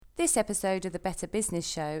This episode of the Better Business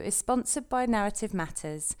Show is sponsored by Narrative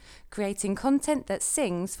Matters, creating content that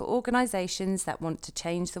sings for organisations that want to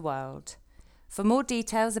change the world. For more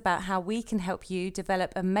details about how we can help you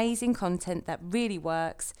develop amazing content that really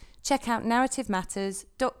works, check out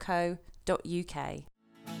narrativematters.co.uk.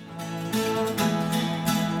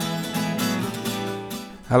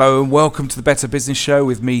 Hello and welcome to the Better Business Show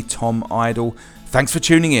with me, Tom Idle. Thanks for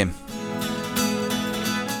tuning in.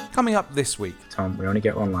 Coming up this week. Tom, we only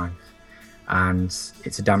get one life, and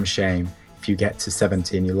it's a damn shame if you get to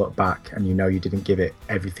 70 and you look back and you know you didn't give it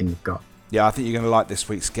everything you've got. Yeah, I think you're going to like this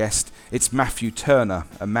week's guest. It's Matthew Turner,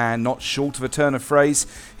 a man not short of a turn of phrase.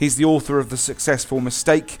 He's the author of The Successful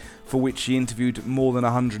Mistake, for which he interviewed more than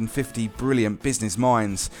 150 brilliant business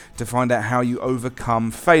minds to find out how you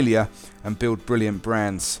overcome failure and build brilliant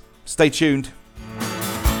brands. Stay tuned.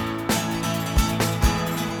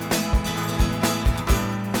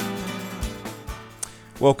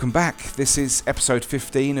 Welcome back. This is episode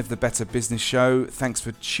 15 of the Better Business Show. Thanks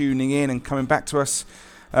for tuning in and coming back to us.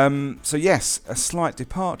 So yes, a slight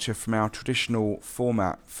departure from our traditional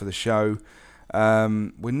format for the show.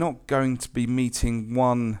 We're not going to be meeting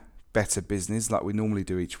one better business like we normally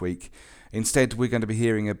do each week. Instead, we're going to be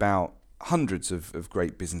hearing about hundreds of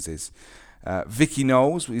great businesses. Vikki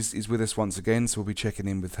Knowles is with us once again, so we'll be checking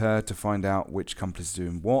in with her to find out which companies are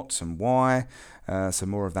doing what and why. So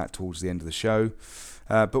more of that towards the end of the show.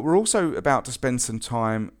 But we're also about to spend some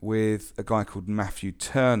time with a guy called Matthew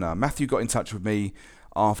Turner. Matthew got in touch with me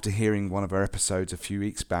after hearing one of our episodes a few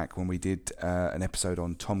weeks back when we did an episode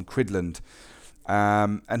on Tom Cridland.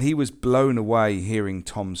 And he was blown away hearing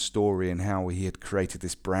Tom's story and how he had created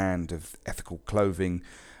this brand of ethical clothing.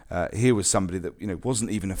 Here was somebody that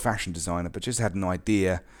wasn't even a fashion designer, but just had an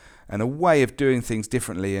idea and a way of doing things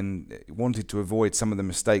differently, and wanted to avoid some of the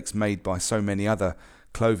mistakes made by so many other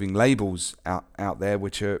clothing labels out there,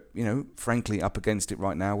 which are frankly up against it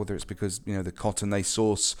right now, whether it's because the cotton they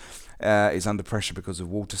source is under pressure because of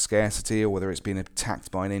water scarcity, or whether it's been attacked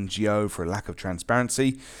by an NGO for a lack of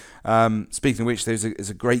transparency. Speaking of which, there's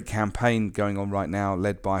a great campaign going on right now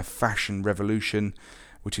led by Fashion Revolution,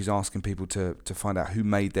 which is asking people to find out who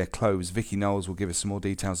made their clothes. Vikki Knowles will give us some more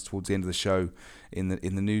details towards the end of the show in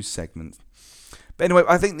the news segment. But anyway,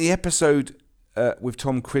 I think the episode with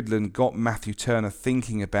Tom Cridland got Matthew Turner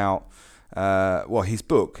thinking about his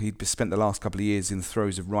book. He'd spent the last couple of years in the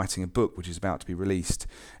throes of writing a book which is about to be released.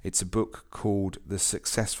 It's a book called The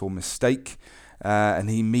Successful Mistake,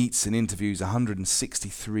 and he meets and interviews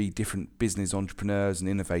 163 different business entrepreneurs and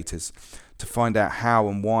innovators to find out how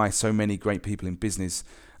and why so many great people in business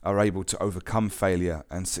are able to overcome failure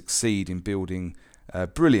and succeed in building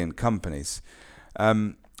brilliant companies.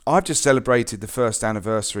 I've just celebrated the first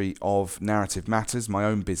anniversary of Narrative Matters, my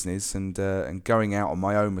own business, and going out on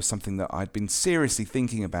my own was something that I'd been seriously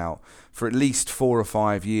thinking about for at least 4 or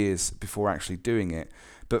 5 years before actually doing it.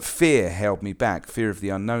 But fear held me back, fear of the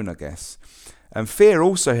unknown, I guess. And fear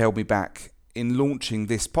also held me back in launching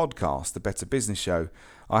this podcast, The Better Business Show.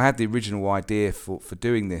 I had the original idea for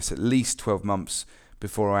doing this at least 12 months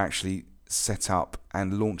before I actually set up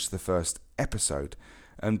and launched the first episode.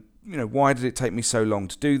 And why did it take me so long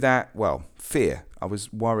to do that? Well, fear. I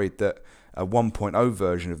was worried that a 1.0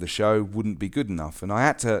 version of the show wouldn't be good enough, and I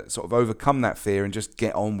had to sort of overcome that fear and just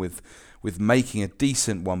get on with making a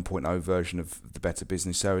decent 1.0 version of the Better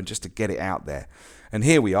Business Show, and just to get it out there. And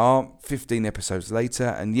here we are, 15 episodes later,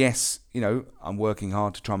 and yes, I'm working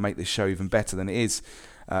hard to try and make this show even better than it is,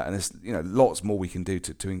 and there's lots more we can do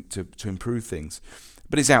to improve things.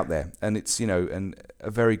 But it's out there, and it's and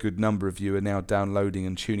a very good number of you are now downloading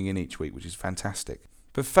and tuning in each week, which is fantastic.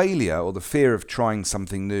 But failure, or the fear of trying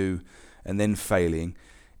something new and then failing,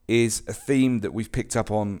 is a theme that we've picked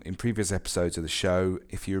up on in previous episodes of the show.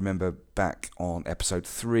 If you remember back on episode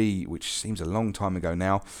 3, which seems a long time ago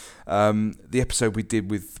now, the episode we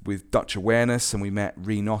did with Dutch Awareness, and we met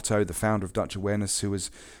Reen Otto, the founder of Dutch Awareness, who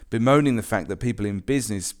was bemoaning the fact that people in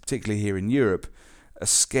business, particularly here in Europe, are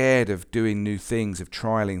scared of doing new things, of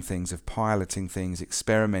trialing things, of piloting things,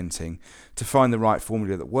 experimenting to find the right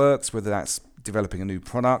formula that works, whether that's developing a new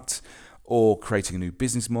product or creating a new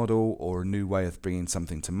business model or a new way of bringing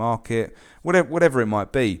something to market, whatever it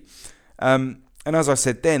might be. And as I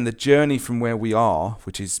said then, the journey from where we are,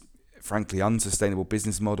 which is frankly unsustainable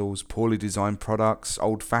business models, poorly designed products,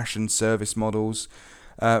 old-fashioned service models,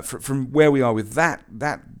 from where we are with that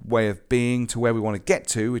way of being to where we want to get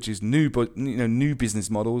to, which is new business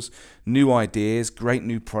models, new ideas, great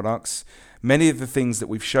new products. Many of the things that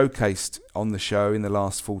we've showcased on the show in the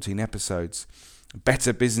last 14 episodes,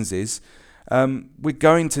 better businesses, we're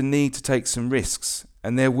going to need to take some risks,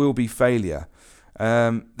 and there will be failure.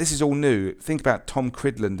 This is all new. Think about Tom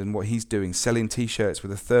Cridland and what he's doing, selling T-shirts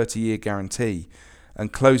with a 30-year guarantee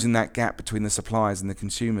and closing that gap between the suppliers and the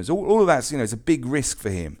consumers. All of that's, it's a big risk for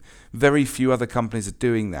him. Very few other companies are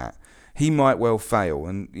doing that. He might well fail,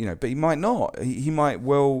 but he might not. He might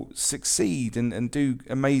well succeed and do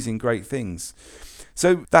amazing, great things.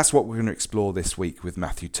 So that's what we're going to explore this week with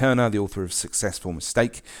Matthew Turner, the author of Successful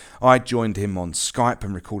Mistake. I joined him on Skype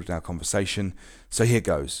and recorded our conversation. So here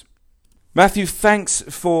goes. Matthew, thanks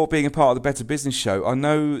for being a part of the Better Business Show. I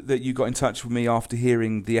know that you got in touch with me after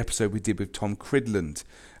hearing the episode we did with Tom Cridland,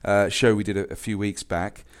 show we did a few weeks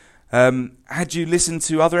back. Had you listened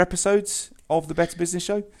to other episodes of the Better Business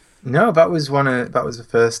Show? No, that was the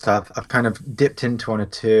first. I've kind of dipped into one or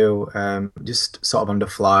two, just sort of on the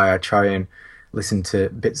fly. I try and listen to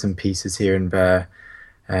bits and pieces here and there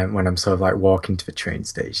when I'm sort of like walking to the train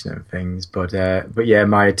station and things. But yeah,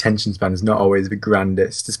 my attention span is not always the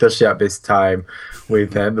grandest, especially at this time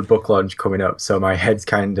with the book launch coming up. So my head's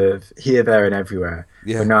kind of here, there, and everywhere.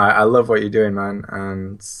 Yeah. But no, I love what you're doing, man,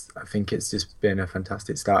 and I think it's just been a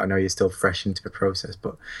fantastic start. I know you're still fresh into the process,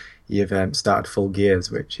 but you've started full gears,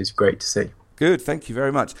 which is great to see. Good, thank you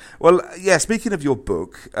very much. Well, yeah, speaking of your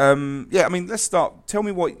book, let's start. Tell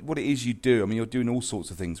me what it is you do. I mean, you're doing all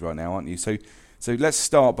sorts of things right now, aren't you? So let's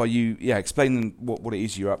start by you, explaining what it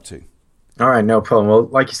is you're up to. All right, no problem. Well,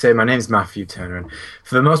 like you say, my name is Matthew Turner, and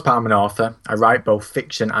for the most part, I'm an author. I write both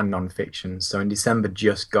fiction and non-fiction. So in December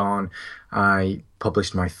just gone, I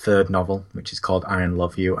published my third novel, which is called I and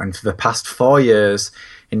Love You. And for the past 4 years,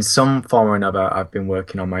 in some form or another, I've been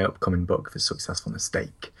working on my upcoming book, The Successful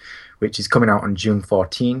Mistake, which is coming out on June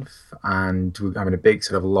 14th. And we're having a big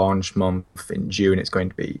sort of launch month in June. It's going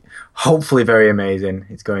to be hopefully very amazing.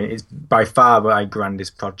 It's by far my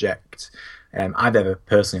grandest project I've ever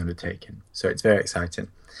personally undertaken. So it's very exciting.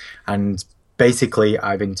 And basically,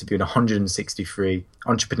 I've interviewed 163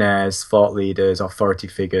 entrepreneurs, thought leaders, authority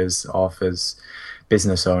figures, authors,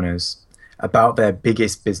 business owners about their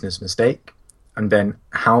biggest business mistake and then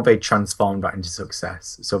how they transformed that into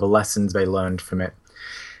success. So the lessons they learned from it,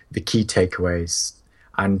 the key takeaways.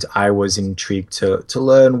 And I was intrigued to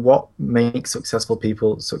learn what makes successful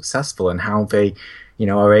people successful and how they,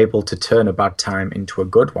 are able to turn a bad time into a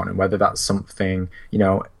good one, and whether that's something,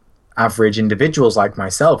 average individuals like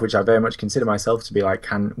myself, which I very much consider myself to be like,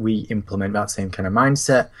 can we implement that same kind of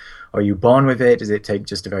mindset? Are you born with it? Does it take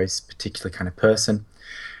just a very particular kind of person?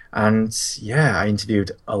 And yeah, I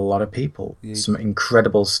interviewed a lot of people, some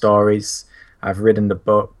incredible stories. I've written the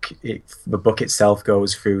book. The book itself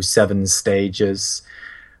goes through 7 stages,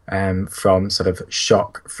 from sort of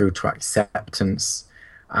shock through to acceptance.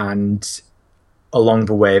 And along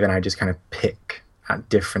the way, then I just kind of pick at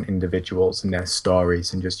different individuals and their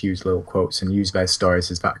stories and just use little quotes and use their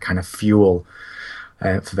stories as that kind of fuel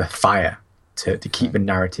for the fire to keep the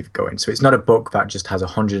narrative going. So it's not a book that just has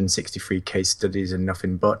 163 case studies and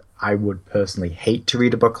nothing but. I would personally hate to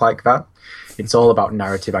read a book like that. It's all about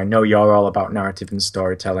narrative. I know you're all about narrative and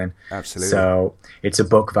storytelling. Absolutely. So it's a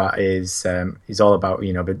book that is all about,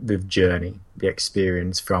 the journey, the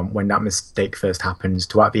experience from when that mistake first happens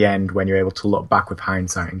to at the end when you're able to look back with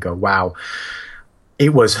hindsight and go, wow,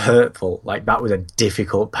 it was hurtful. Like that was a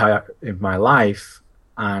difficult part of my life.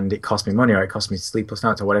 And it cost me money, or it cost me sleepless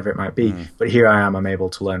nights, or whatever it might be. But here I am, I'm able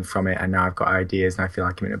to learn from it, and now I've got ideas, and I feel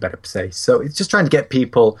like I'm in a better place. So it's just trying to get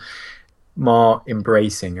people more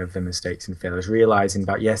embracing of the mistakes and failures, realizing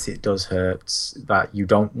that, yes, it does hurt, that you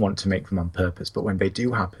don't want to make them on purpose, but when they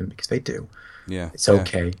do happen, because they do, it's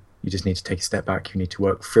okay. You just need to take a step back. You need to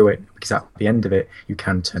work through it, because at the end of it, you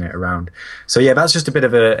can turn it around. So yeah, that's just a bit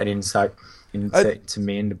of an insight into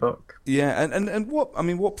me in the book. Yeah, and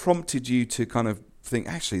what prompted you to kind of think,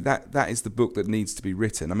 actually, that is the book that needs to be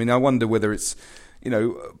written? I mean, I wonder whether it's,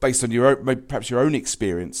 based on your own, maybe perhaps your own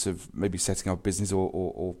experience of maybe setting up a business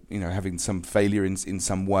or having some failure in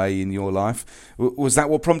some way in your life. Was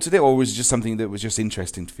that what prompted it, or was it just something that was just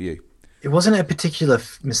interesting for you? It wasn't a particular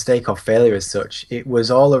mistake or failure as such. It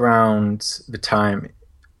was all around the time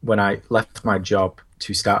when I left my job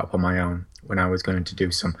to start up on my own, when I was going to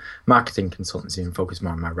do some marketing consultancy and focus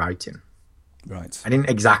more on my writing. Right. I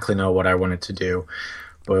didn't exactly know what I wanted to do,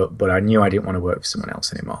 but I knew I didn't want to work for someone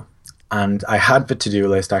else anymore. And I had the to-do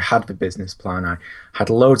list, I had the business plan, I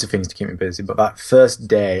had loads of things to keep me busy. But that first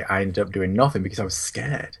day, I ended up doing nothing because I was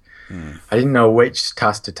scared. I didn't know which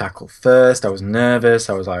task to tackle first. I was nervous.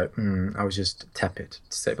 I was like, I was just tepid,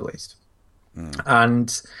 to say the least.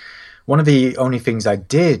 And one of the only things I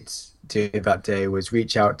did do that day was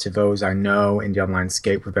reach out to those I know in the online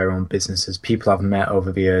scape with their own businesses, people I've met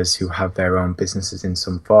over the years who have their own businesses in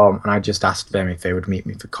some form. And I just asked them if they would meet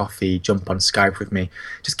me for coffee, jump on Skype with me,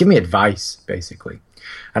 just give me advice, basically.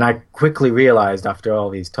 And I quickly realized after all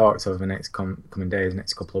these talks over the next coming days,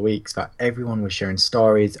 next couple of weeks, that everyone was sharing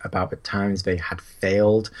stories about the times they had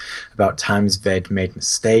failed, about times they'd made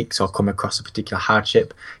mistakes or come across a particular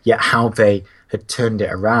hardship, yet how they had turned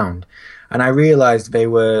it around. And I realized they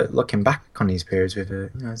were looking back on these periods with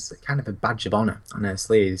as kind of a badge of honor on their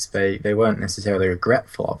sleeves. They weren't necessarily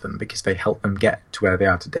regretful of them because they helped them get to where they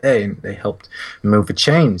are today, and they helped move the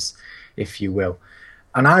chains, if you will.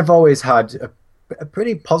 And I've always had a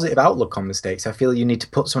pretty positive outlook on mistakes. I feel you need to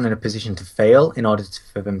put someone in a position to fail in order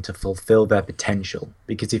for them to fulfill their potential.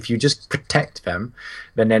 Because if you just protect them,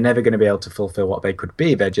 then they're never going to be able to fulfill what they could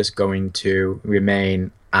be. They're just going to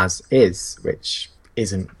remain as is, which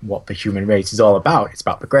isn't what the human race is all about. It's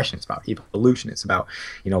about progression. It's about evolution. It's about,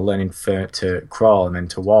 learning to crawl and then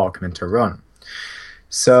to walk and then to run.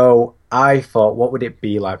 So I thought, what would it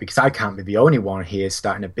be like? Because I can't be the only one here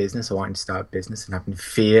starting a business or wanting to start a business and having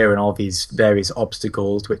fear and all these various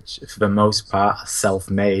obstacles, which for the most part are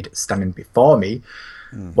self-made, standing before me.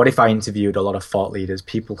 What if I interviewed a lot of thought leaders,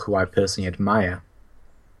 people who I personally admire,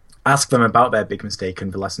 ask them about their big mistake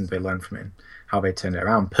and the lessons they learned from it, how they turned it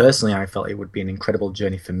around? Personally, I felt it would be an incredible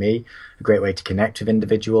journey for me, a great way to connect with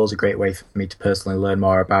individuals, a great way for me to personally learn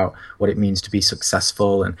more about what it means to be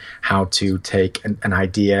successful and how to take an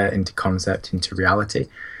idea into concept, into reality.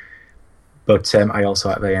 But I also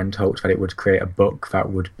at the end hoped that it would create a book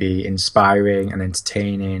that would be inspiring and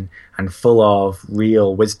entertaining and full of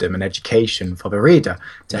real wisdom and education for the reader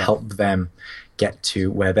to help them get to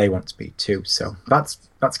where they want to be too. So that's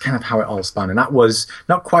kind of how it all spun. And that was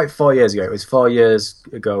not quite 4 years ago. It was 4 years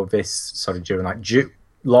ago this sort of during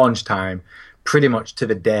launch time, pretty much to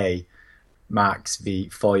the day marks the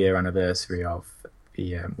 4-year anniversary of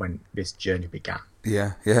the when this journey began.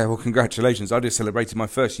 Yeah. Well, congratulations. I just celebrated my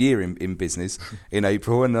first year in business in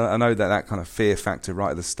April, and I know that kind of fear factor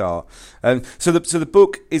right at the start. So the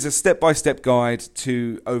book is a step-by-step guide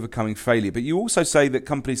to overcoming failure. But you also say that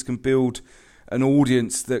companies can build an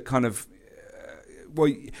audience that kind of,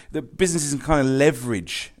 the businesses can kind of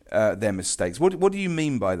leverage their mistakes. What do you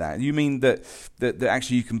mean by that? You mean that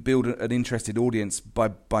actually you can build an interested audience by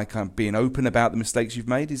kind of being open about the mistakes you've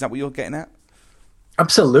made? Is that what you're getting at?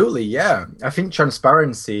 Absolutely, yeah. I think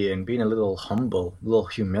transparency and being a little humble, a little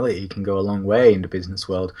humility can go a long way in the business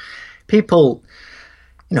world. People,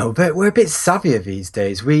 but we're a bit savvier these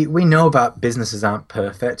days. We know that businesses aren't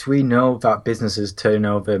perfect. We know that businesses turn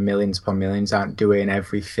over millions upon millions aren't doing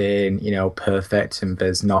everything, perfect, and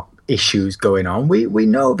there's not issues going on. We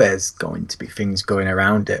know there's going to be things going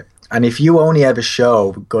around it. And if you only ever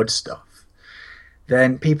show good stuff,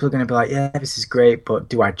 then people are going to be like, yeah, this is great, but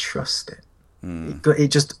do I trust it? It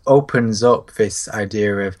just opens up this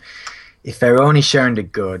idea of if they're only sharing the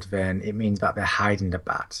good, then it means that they're hiding the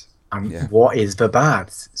bad. And what is the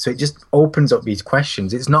bad? So it just opens up these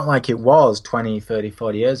questions. It's not like it was 20, 30,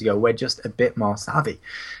 40 years ago. We're just a bit more savvy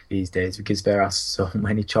these days because there are so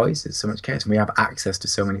many choices, so much chaos, and we have access to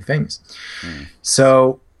so many things.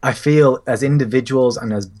 So I feel as individuals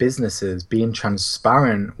and as businesses, being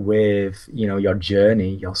transparent with, your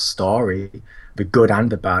journey, your story, the good and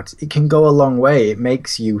the bad, it can go a long way. It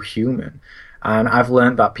makes you human. And I've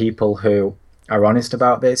learned that people who are honest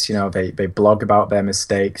about this, they blog about their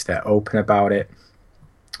mistakes, they're open about it,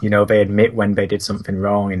 they admit when they did something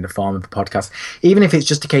wrong in the form of a podcast, even if it's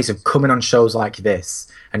just a case of coming on shows like this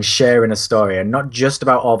and sharing a story, and not just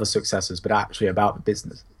about all the successes, but actually about the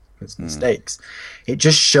business mistakes. It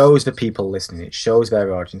just shows the people listening, it shows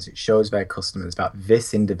their audience, it shows their customers that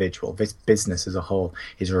this individual, this business as a whole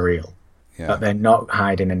is real. That they're not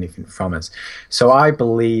hiding anything from us. So I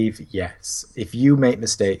believe, yes, if you make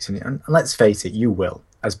mistakes, and let's face it, you will,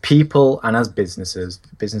 as people and as businesses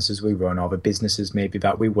we run, or the businesses maybe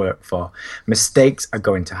that we work for, mistakes are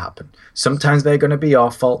going to happen. Sometimes they're going to be your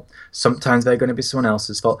fault. Sometimes they're going to be someone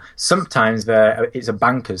else's fault. Sometimes it's a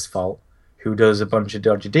banker's fault who does a bunch of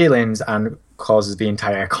dodgy dealings and causes the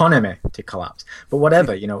entire economy to collapse. But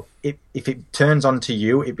whatever, if it turns onto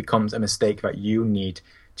you, it becomes a mistake that you need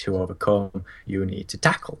to overcome, you need to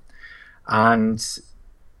tackle. And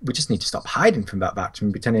we just need to stop hiding from that fact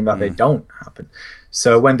and pretending that they don't happen.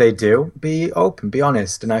 So when they do, be open, be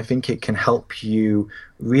honest. And I think it can help you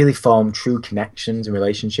really form true connections and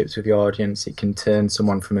relationships with your audience. It can turn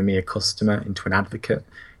someone from a mere customer into an advocate,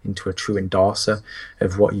 into a true endorser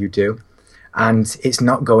of what you do. And it's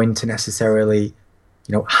not going to necessarily,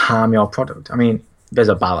 harm your product. I mean, there's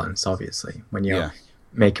a balance, obviously, when you're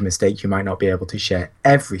make a mistake, you might not be able to share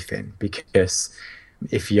everything, because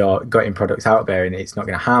if you're getting products out there and it's not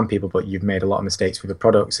going to harm people, but you've made a lot of mistakes with the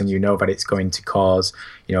products and you know that it's going to cause,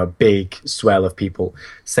 a big swell of people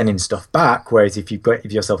sending stuff back. Whereas if you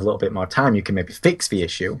give yourself a little bit more time, you can maybe fix the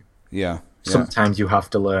issue. Yeah. Sometimes you have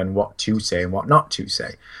to learn what to say and what not to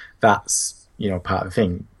say. That's, part of the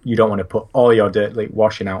thing. You don't want to put all your dirt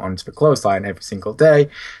washing out onto the clothesline every single day.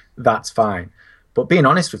 That's fine. But being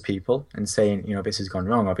honest with people and saying, this has gone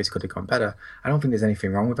wrong or this could have gone better, I don't think there's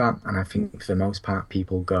anything wrong with that. And I think for the most part,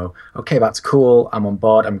 people go, okay, that's cool. I'm on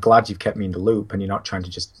board. I'm glad you've kept me in the loop and you're not trying to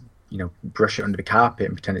just, brush it under the carpet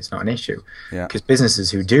and pretend it's not an issue. Because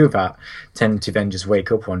businesses who do that tend to then just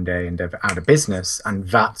wake up one day and they're out of business. And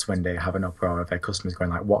that's when they have an uproar of their customers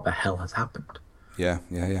going like, what the hell has happened? Yeah.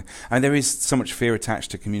 And there is so much fear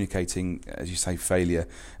attached to communicating, as you say, failure.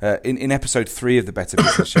 In episode 3 of the Better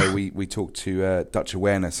Business Show, we talked to Dutch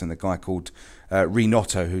Awareness and a guy called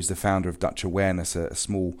Renotto, who's the founder of Dutch Awareness, a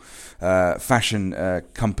small fashion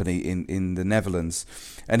company in the Netherlands.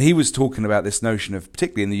 And he was talking about this notion of,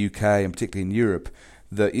 particularly in the UK and particularly in Europe,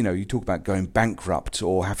 that, you talk about going bankrupt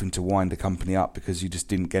or having to wind a company up because you just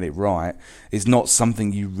didn't get it right, is not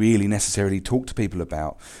something you really necessarily talk to people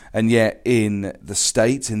about. And yet in the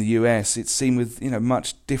States, in the US, it's seen with,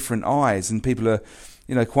 much different eyes, and people are,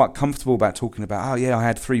 quite comfortable about talking about, oh yeah, I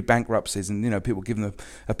had 3 bankruptcies, and, people give them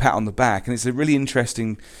a pat on the back. And it's a really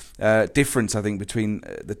interesting difference, I think, between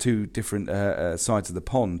the two different sides of the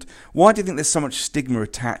pond. Why do you think there's so much stigma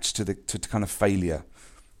attached to kind of failure?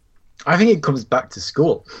 I think it comes back to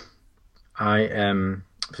school. For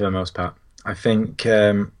the most part, I think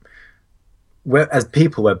as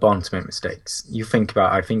people, we're born to make mistakes. You think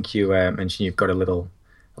about. I think you mentioned you've got a little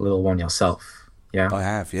one yourself. Yeah, I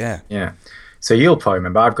have. Yeah. So you'll probably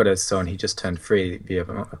remember. I've got a son. He just turned 3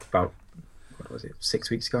 about 6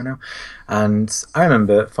 weeks ago now, and I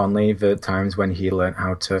remember fondly the times when he learned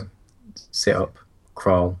how to sit up,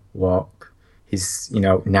 crawl, walk. He's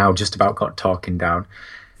now just about got talking down.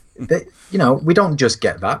 We don't just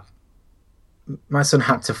get that. My son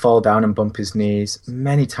had to fall down and bump his knees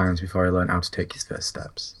many times before he learned how to take his first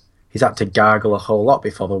steps. He's had to gargle a whole lot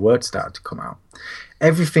before the words started to come out.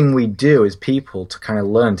 Everything we do as people to kind of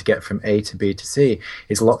learn to get from A to B to C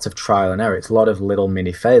is lots of trial and error. It's a lot of little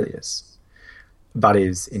mini failures. That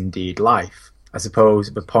is indeed life. I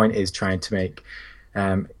suppose the point is trying to make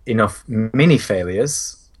enough mini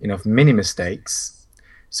failures, enough mini mistakes,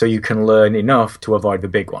 so you can learn enough to avoid the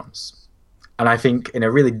big ones. And I think in a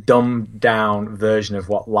really dumbed down version of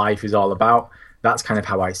what life is all about, that's kind of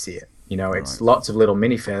how I see it. It's lots of little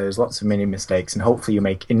mini failures, lots of mini mistakes, and hopefully you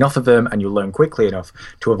make enough of them and you learn quickly enough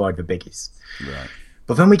to avoid the biggies. Right.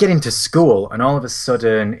 But then we get into school and all of a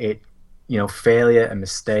sudden failure and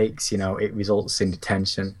mistakes, it results in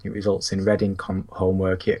detention, it results in reading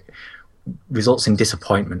homework, it results in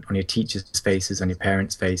disappointment on your teachers' faces, on your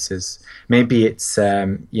parents' faces. Maybe it's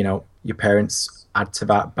your parents add to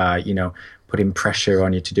that by putting pressure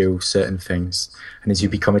on you to do certain things, and as you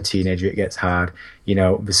become a teenager it gets hard.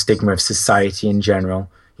 The stigma of society in general.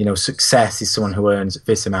 Success is someone who earns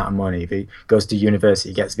this amount of money, if he goes to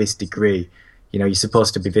university, gets this degree. You're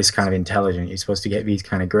supposed to be this kind of intelligent, you're supposed to get these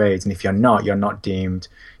kind of grades, and if you're not deemed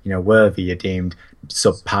worthy, you're deemed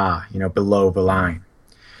subpar, below the line.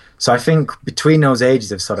 So I think between those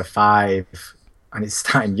ages of sort of 5, and it's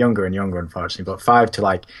starting younger and younger, unfortunately, but 5 to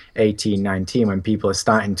like 18, 19, when people are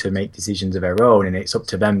starting to make decisions of their own and it's up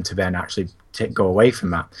to them to then actually go away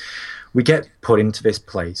from that, we get put into this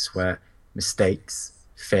place where mistakes,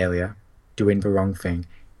 failure, doing the wrong thing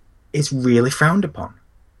is really frowned upon.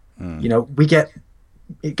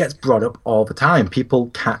 It gets brought up all the time.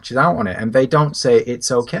 People catch out on it and they don't say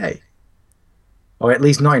it's okay. Or at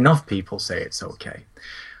least not enough people say it's okay.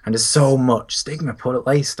 And there's so much stigma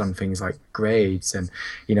placed on things like grades and,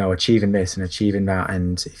 achieving this and achieving that.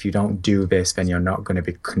 And if you don't do this, then you're not going to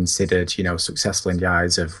be considered, successful in the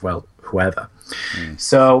eyes of, well, whoever.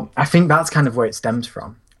 So I think that's kind of where it stems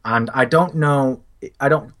from. And I don't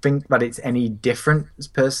think that it's any different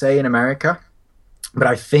per se in America. But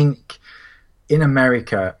I think in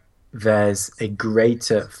America, there's a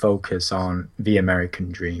greater focus on the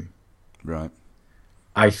American dream. Right.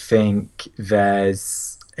 I think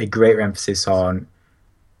there's a greater emphasis on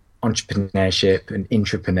entrepreneurship and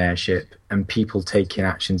intrapreneurship and people taking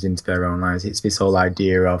actions into their own lives. It's this whole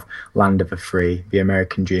idea of land of the free, the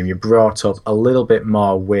American dream. You're brought up a little bit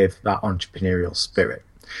more with that entrepreneurial spirit.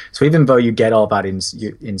 So even though you get all that in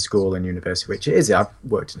school and university, which it is, I've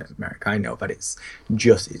worked in America, I know that it's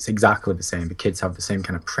exactly the same. The kids have the same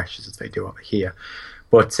kind of pressures as they do over here.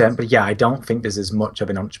 But yeah, I don't think there's as much of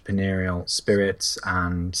an entrepreneurial spirit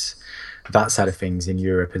and that side of things in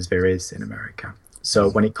Europe as there is in America. So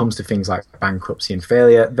when it comes to things like bankruptcy and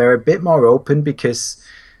failure, they're a bit more open because,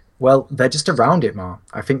 well, they're just around it more.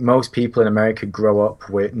 I think most people in America grow up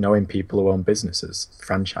with knowing people who own businesses,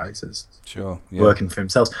 franchises, Sure, yeah. working for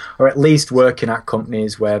themselves, or at least working at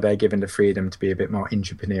companies where they're given the freedom to be a bit more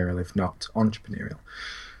entrepreneurial, if not entrepreneurial.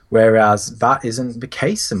 Whereas that isn't the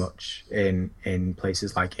case so much in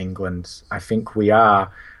places like England. I think we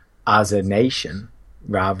are, as a nation,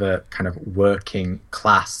 rather kind of working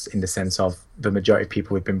class in the sense of the majority of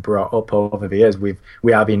people we've been brought up over the years. We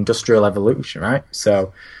are the industrial evolution, right?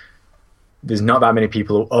 So there's not that many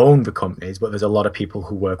people who own the companies, but there's a lot of people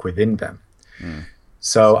who work within them.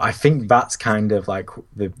 So I think that's kind of like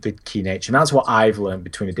the key nature. And that's what I've learned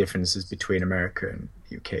between the differences between America and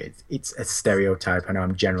UK. It's a stereotype. I know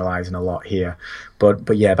I'm generalizing a lot here,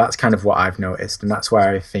 but yeah, that's kind of what I've noticed. And that's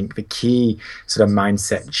why I think the key sort of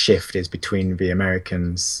mindset shift is between the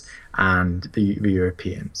Americans and the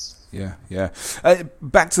Europeans. Yeah.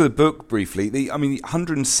 Back to the book briefly.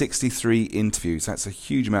 163 interviews. That's a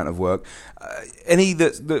huge amount of work. Any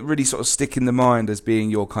that really sort of stick in the mind as being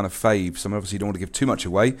your kind of faves? Obviously you don't want to give too much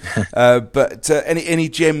away, but any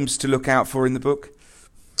gems to look out for in the book?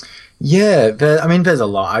 Yeah, there's a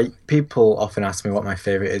lot. People often ask me what my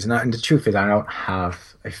favorite is, and the truth is I don't have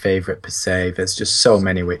a favorite per se. There's just so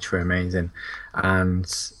many which were amazing,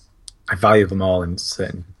 and I value them all in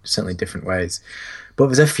certainly different ways. But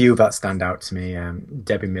there's a few that stand out to me.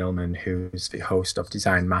 Debbie Millman, who's the host of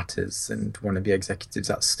Design Matters and one of the executives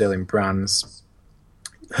at Sterling Brands.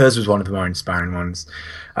 Hers was one of the more inspiring ones.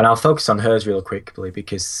 And I'll focus on hers real quickly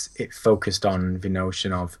because it focused on the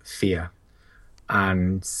notion of fear.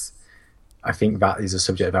 And I think that is a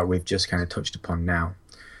subject that we've just kind of touched upon now.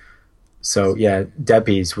 So yeah,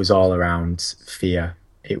 Debbie's was all around fear.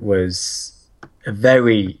 It was a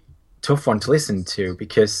very tough one to listen to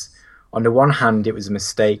because on the one hand, it was a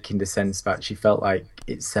mistake in the sense that she felt like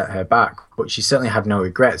it set her back, but she certainly had no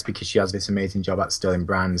regrets because she has this amazing job at Sterling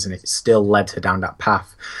Brands and it still led her down that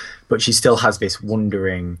path. But she still has this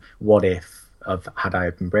wondering, what if, of had I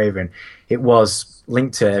been braver? And it was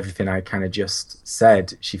linked to everything I kind of just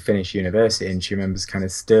said. She finished university and she remembers kind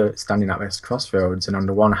of still standing at this crossroads. And on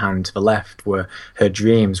the one hand, to the left were her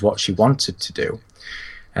dreams, what she wanted to do,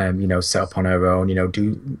 set up on her own,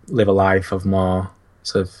 live a life of more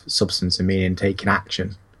sort of substance and meaning, taking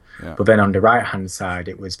action. Yeah. But then on the right hand side,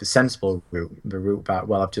 it was the sensible route, the route that,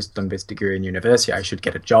 well, I've just done this degree in university, I should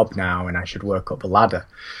get a job now and I should work up the ladder.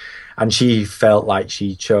 And she felt like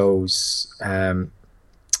she chose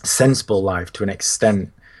sensible life to an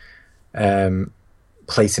extent,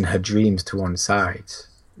 placing her dreams to one side,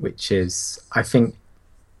 which is, I think,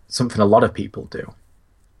 something a lot of people do.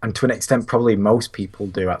 And to an extent, probably most people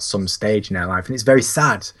do at some stage in their life. And it's very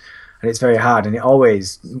sad. And it's very hard, and it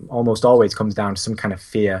almost always comes down to some kind of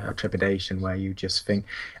fear or trepidation where you just think,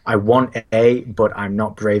 I want A, but I'm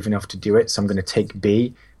not brave enough to do it, so I'm going to take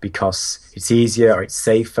B because it's easier or it's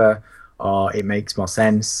safer or it makes more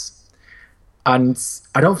sense. And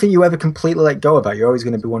I don't think you ever completely let go of that. You're always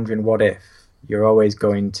going to be wondering, what if? You're always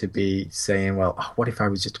going to be saying, well, what if I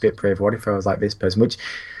was just a bit braver? What if I was like this person? Which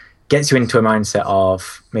gets you into a mindset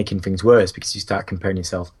of making things worse because you start comparing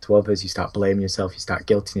yourself to others, you start blaming yourself, you start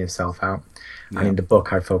guilting yourself out. Yeah. And in the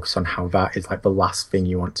book, I focus on how that is like the last thing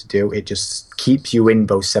you want to do. It just keeps you in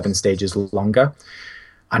those 7 stages longer.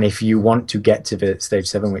 And if you want to get to the stage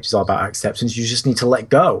 7, which is all about acceptance, you just need to let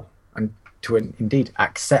go and to indeed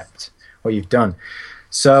accept what you've done.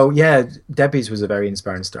 So yeah, Debbie's was a very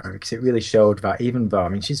inspiring story because it really showed that even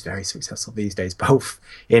though, she's very successful these days, both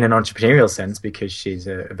in an entrepreneurial sense because she's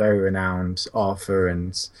a very renowned author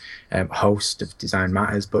and host of Design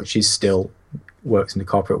Matters, but she still works in the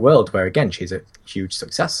corporate world where, again, she's a huge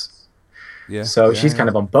success. Yeah. So she's kind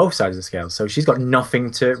of on both sides of the scale. So she's got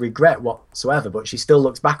nothing to regret whatsoever, but she still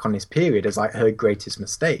looks back on this period as like her greatest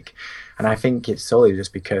mistake. And I think it's solely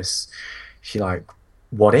just because she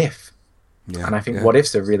what if? Yeah, and I think what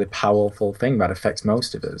if's a really powerful thing that affects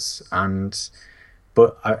most of us.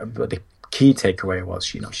 But the key takeaway was,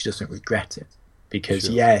 she doesn't regret it because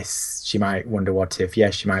yes, she might wonder what if.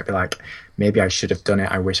 Yes, she might be like, maybe I should have done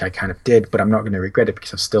it. I wish I kind of did, but I'm not going to regret it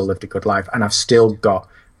because I've still lived a good life and I've still got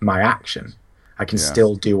my action. I can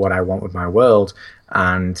still do what I want with my world,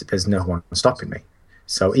 and there's no one stopping me.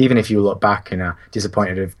 So even if you look back and are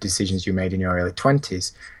disappointed of decisions you made in your early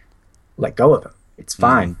 20s, let go of them. It's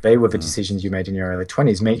fine. They were the decisions you made in your early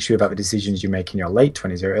 20s. Make sure that the decisions you make in your late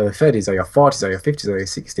 20s or early 30s or your 40s or your 50s or your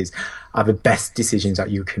 60s are the best decisions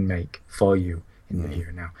that you can make for you in the here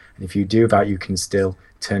and now. And if you do that, you can still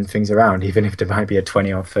turn things around, even if there might be a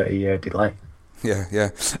 20 or 30 year delay. Yeah, yeah.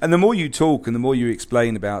 And the more you talk and the more you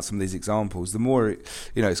explain about some of these examples, the more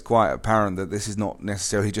it's quite apparent that this is not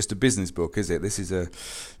necessarily just a business book, is it? This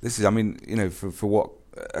is I mean, for what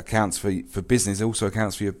accounts for business, it also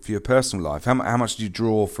accounts for your personal life. How much do you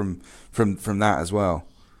draw from that as well?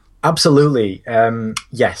 Absolutely.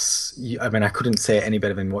 Yes. I mean, I couldn't say it any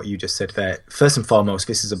better than what you just said there. First and foremost,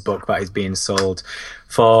 this is a book that is being sold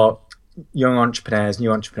for young entrepreneurs,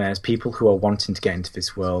 new entrepreneurs, people who are wanting to get into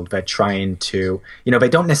this world. They're trying to, they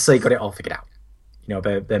don't necessarily got it all figured out.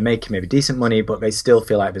 They're making maybe decent money, but they still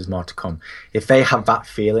feel like there's more to come. If they have that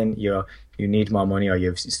feeling, you need more money, or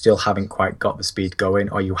you still haven't quite got the speed going,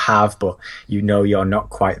 or you have, but you're not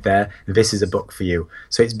quite there, this is a book for you.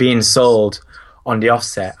 So it's being sold on the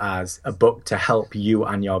offset as a book to help you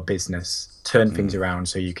and your business turn things around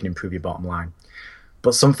so you can improve your bottom line.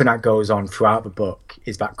 But something that goes on throughout the book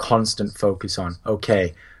is that constant focus on,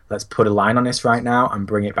 okay, let's put a line on this right now and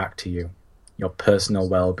bring it back to you, your personal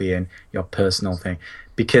well-being, your personal thing.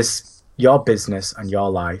 Because your business and your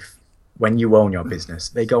life, when you own your business,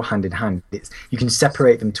 they go hand in hand. You can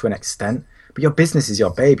separate them to an extent, but your business is your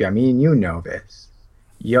baby. I mean, you know this.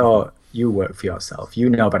 You work for yourself. You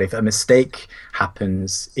know that if a mistake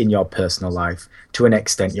happens in your personal life, to an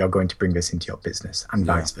extent, you're going to bring this into your business and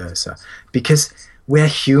vice versa. Because we're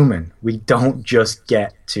human. We don't just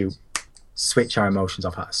get to switch our emotions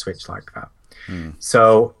off at a switch like that.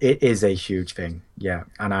 So it is a huge thing. Yeah.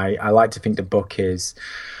 And I like to think the book is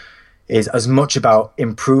as much about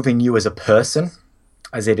improving you as a person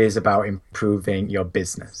as it is about improving your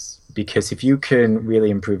business. Because if you can really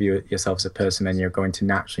improve yourself as a person, then you're going to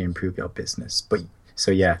naturally improve your business.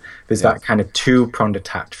 There's that kind of two-pronged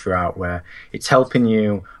attack throughout where it's helping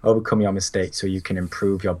you overcome your mistakes so you can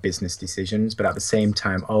improve your business decisions, but at the same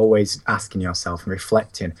time, always asking yourself and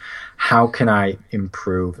reflecting, how can I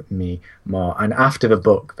improve me more? And after the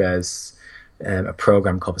book, there's a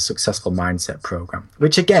program called the Successful Mindset Program,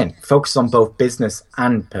 which again focuses on both business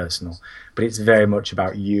and personal, but it's very much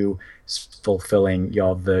about you fulfilling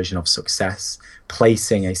your version of success,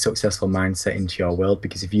 placing a successful mindset into your world,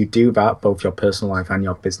 because if you do that, both your personal life and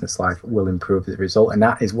your business life will improve the result, and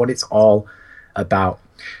that is what it's all about.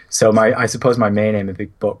 So I suppose my main aim of the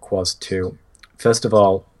book was to, first of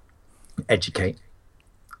all, educate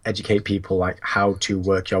people like how to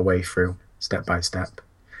work your way through step by step,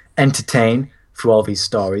 entertain through all these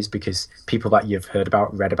stories, because people that you've heard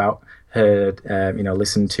about, read about,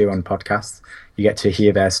 listened to on podcasts, you get to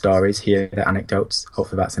hear their stories, hear their anecdotes.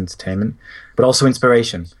 Hopefully that's entertainment, but also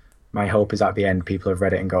inspiration. My hope is at the end, people have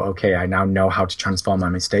read it and go, okay, I now know how to transform my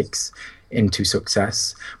mistakes into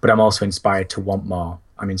success, but I'm also inspired to want more.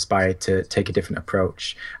 I'm inspired to take a different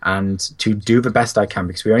approach and to do the best I can,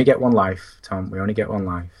 because we only get one life, Tom. We only get one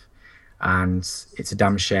life. And it's a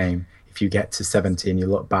damn shame if you get to 70 and you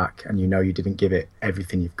look back and you know you didn't give it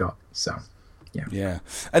everything you've got. So, yeah. Yeah.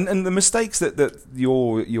 And the mistakes that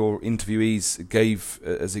your interviewees gave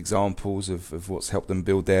as examples of what's helped them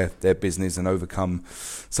build their business and overcome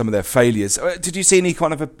some of their failures, did you see any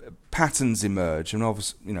kind of patterns emerge? And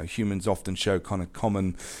obviously, humans often show kind of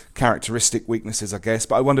common characteristic weaknesses, I guess,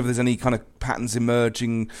 but I wonder if there's any kind of patterns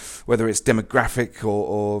emerging, whether it's demographic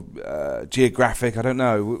or geographic, I don't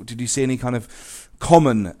know. Did you see any kind of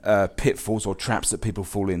common pitfalls or traps that people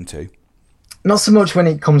fall into? Not so much when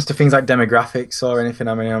it comes to things like demographics or anything.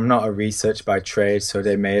 I mean, I'm not a researcher by trade, so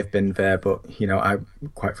they may have been there, but, I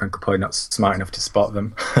quite frankly probably not smart enough to spot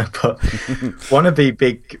them. But one of the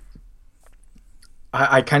big...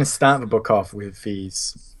 I kind of start the book off with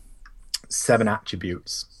these 7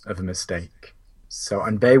 attributes of a mistake. So,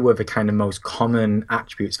 and they were the kind of most common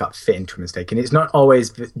attributes that fit into a mistake. And it's not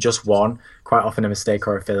always just one. Quite often a mistake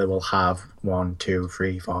or a failure will have 1, 2,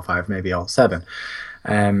 3, 4, 5, maybe all 7.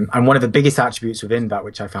 And one of the biggest attributes within that,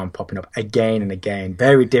 which I found popping up again and again,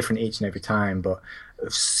 very different each and every time, but a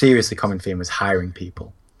seriously common theme, was hiring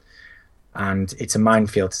people. And it's a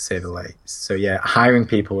minefield, to say the least. So yeah, hiring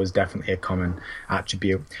people was definitely a common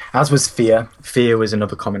attribute, as was fear. Fear was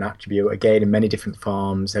another common attribute, again, in many different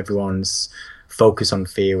forms. Everyone's focus on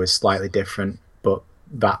fear was slightly different, but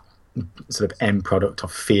that sort of end product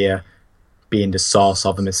of fear being the source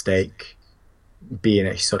of a mistake, being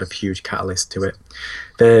a sort of huge catalyst to it.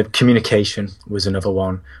 The communication was another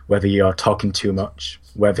one, whether you're talking too much,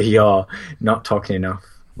 whether you're not talking enough,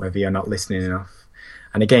 whether you're not listening enough.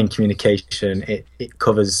 And again, communication, it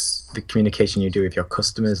covers the communication you do with your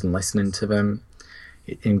customers and listening to them.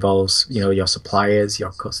 It involves, your suppliers,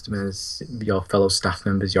 your customers, your fellow staff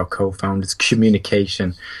members, your co-founders.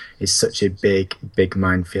 Communication is such a big, big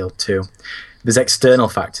minefield too. There's external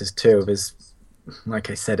factors too. There's, like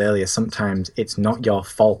I said earlier, sometimes it's not your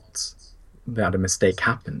fault that a mistake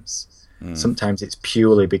happens. Sometimes it's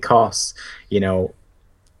purely because,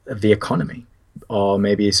 of the economy, or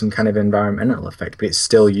maybe some kind of environmental effect, but it's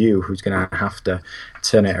still you who's going to have to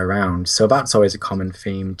turn it around. So that's always a common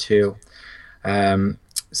theme too.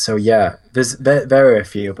 So yeah, there's very a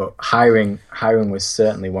few, but hiring was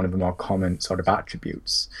certainly one of the more common sort of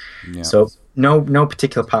attributes. Yeah. So no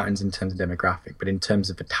particular patterns in terms of demographic, but in terms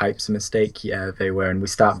of the types of mistake, yeah, they were. And we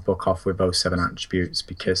start the book off with those 7 attributes,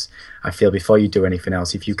 because I feel before you do anything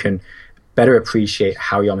else, if you can better appreciate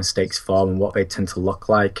how your mistakes form and what they tend to look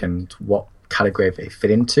like and what category they fit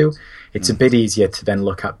into, it's a bit easier to then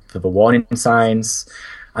look at for the warning signs,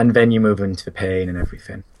 and then you move into the pain and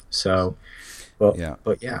everything. So, but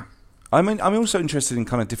yeah. I mean, I'm also interested in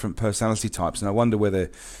kind of different personality types, and I wonder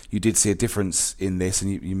whether you did see a difference in this,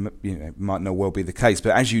 and you might not well be the case.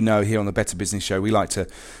 But as you know, here on the Better Business Show, we like to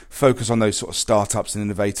focus on those sort of startups and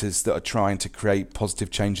innovators that are trying to create positive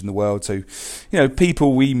change in the world. So,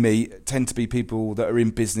 people we meet tend to be people that are in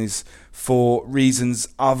business for reasons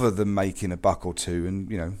other than making a buck or two,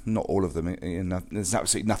 and not all of them. There's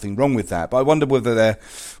absolutely nothing wrong with that. But I wonder whether there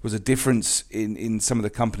was a difference in some of the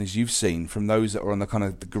companies you've seen from those that are on the kind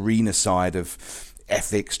of the greener side of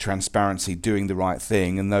ethics, transparency, doing the right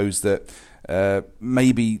thing, and those that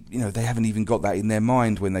maybe they haven't even got that in their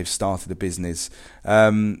mind when they've started a business.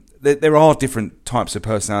 There are different types of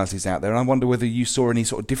personalities out there, and I wonder whether you saw any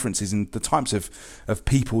sort of differences in the types of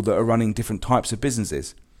people that are running different types of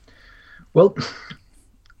businesses. Well,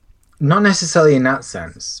 not necessarily in that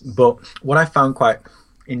sense, but what I found quite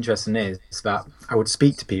interesting is that I would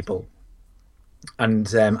speak to people, and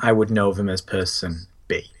I would know them as person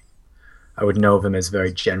B. I would know them as a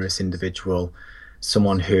very generous individual,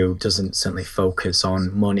 someone who doesn't certainly focus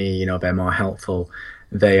on money. They're more helpful.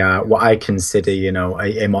 They are what I consider,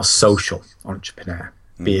 a more social entrepreneur,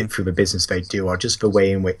 be it through the business they do or just the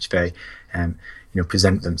way in which they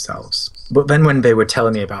present themselves. But then when they were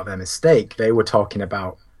telling me about their mistake, they were talking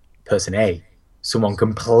about person A, someone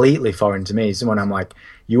completely foreign to me, someone I'm like,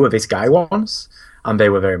 you were this guy once? And they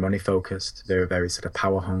were very money focused. They were very sort of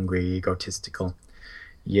power hungry, egotistical,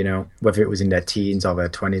 whether it was in their teens or their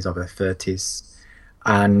 20s or their 30s.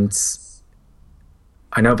 And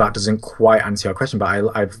I know that doesn't quite answer your question,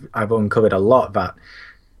 but I've uncovered a lot that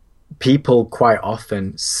people quite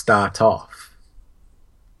often start off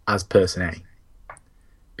as person A,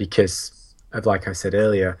 because of, like I said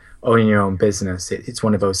earlier, owning your own business, it's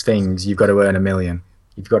one of those things. You've got to earn $1 million.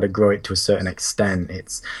 You've got to grow it to a certain extent.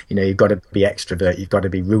 It's, you've got to be extrovert. You've got to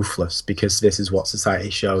be ruthless, because this is what society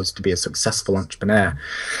shows to be a successful entrepreneur.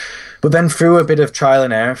 But then through a bit of trial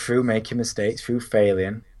and error, through making mistakes, through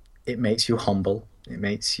failing, it makes you humble. It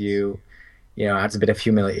makes you, adds a bit of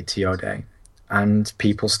humility to your day. And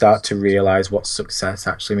people start to realize what success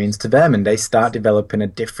actually means to them, and they start developing a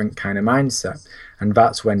different kind of mindset. And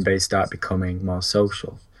that's when they start becoming more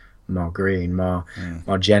social, more green, more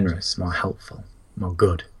generous, more helpful, more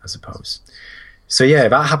good, I suppose. So yeah,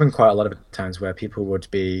 that happened quite a lot of times, where people would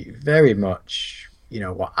be very much,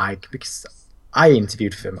 because I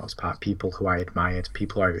interviewed for the most part people who I admired,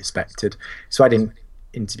 people who I respected. So I didn't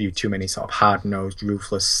interview too many sort of hard-nosed,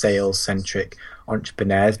 ruthless, sales-centric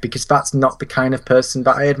entrepreneurs, because that's not the kind of person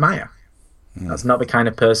that I admire. That's not the kind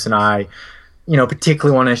of person I,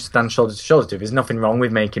 particularly want to stand shoulder to shoulder to. There's nothing wrong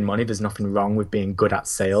with making money. There's nothing wrong with being good at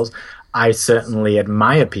sales. I certainly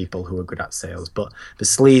admire people who are good at sales, but the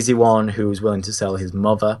sleazy one who's willing to sell his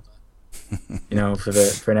mother,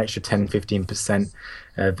 for an extra 10, 15%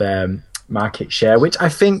 of market share, which I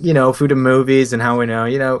think, through the movies and how we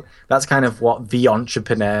know, that's kind of what the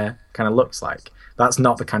entrepreneur kind of looks like. That's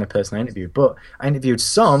not the kind of person I interviewed, but I interviewed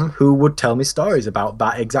some who would tell me stories about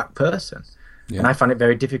that exact person. Yeah. And I find it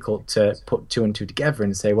very difficult to put 2 and 2 together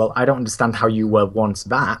and say, well, I don't understand how you were once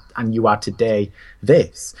that and you are today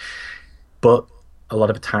this. But a lot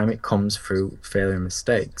of the time it comes through failure and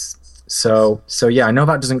mistakes. So yeah, I know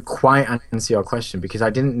that doesn't quite answer your question, because I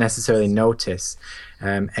didn't necessarily notice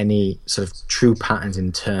any sort of true patterns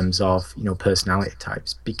in terms of personality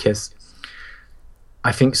types, because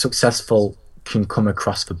I think successful can come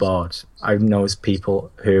across the board. I've noticed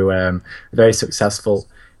people who are very successful,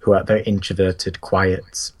 who are very introverted,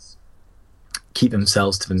 quiet, keep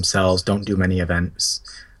themselves to themselves, don't do many events.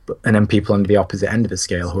 And then people on the opposite end of the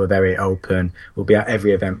scale who are very open, will be at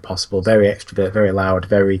every event possible, very extrovert, very loud,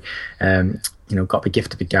 very, got the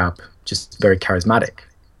gift of the gab, just very charismatic.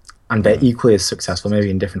 And they're equally as successful, maybe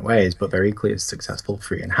in different ways, but they're equally as successful,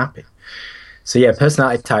 free and happy. So yeah,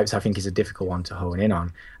 personality types I think is a difficult one to hone in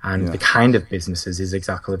on. And the kind of businesses is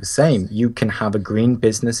exactly the same. You can have a green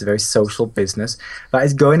business, a very social business, that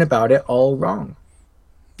is going about it all wrong.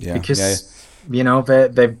 Yeah, because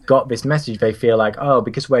they've got this message. They feel like, oh,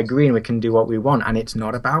 because we're green, we can do what we want, and it's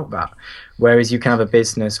not about that. Whereas you can have a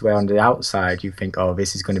business where on the outside you think, oh,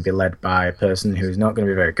 this is going to be led by a person who's not going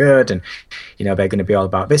to be very good, and they're going to be all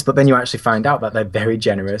about this. But then you actually find out that they're very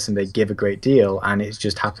generous and they give a great deal, and it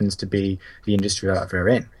just happens to be the industry that they're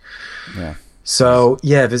in. Yeah. So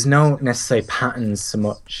yeah, there's no necessary patterns so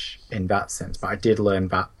much in that sense, but I did learn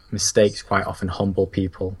that mistakes quite often humble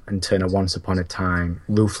people and turn a once upon a time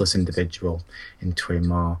ruthless individual into a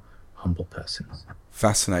more humble person.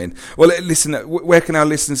 Fascinating. Well, listen, where can our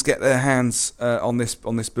listeners get their hands on this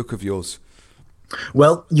book of yours?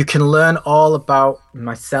 Well, you can learn all about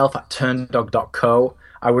myself at turndog.co.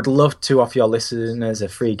 I would love to offer your listeners a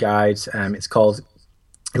free guide. It's called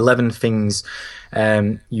 11 Things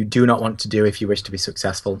You Do Not Want to Do If You Wish to Be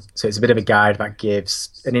Successful. So it's a bit of a guide that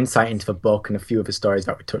gives an insight into the book and a few of the stories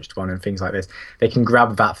that we touched on and things like this. They can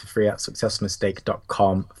grab that for free at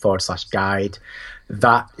successmistake.com/guide.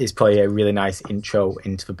 That is probably a really nice intro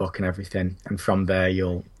into the book and everything. And from there,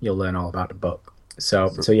 you'll learn all about the book.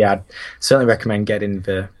 So yeah, I'd certainly recommend getting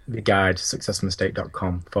the guide,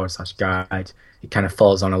 successmistake.com/guide. It kind of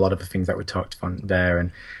falls on a lot of the things that we talked on there.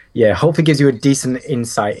 And yeah, hopefully gives you a decent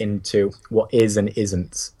insight into what is and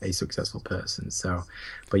isn't a successful person. So,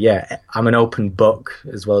 but yeah, I'm an open book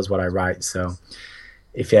as well as what I write. So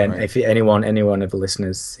if anyone of the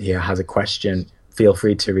listeners here has a question, feel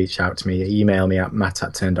free to reach out to me. Email me at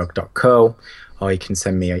matt@turndog.co, or you can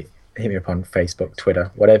hit me up on Facebook,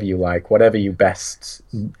 Twitter, whatever you like, whatever you best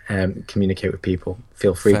communicate with people.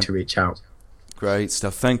 Feel free to reach out. Great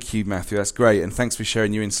stuff. Thank you, Matthew. That's great. And thanks for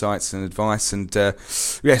sharing your insights and advice. And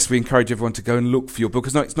yes, we encourage everyone to go and look for your book.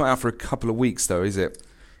 It's not out for a couple of weeks, though, is it?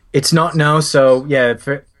 It's not, no. So, yeah,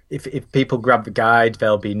 if people grab the guide,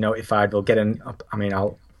 they'll be notified. They'll get I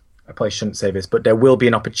probably shouldn't say this, but there will be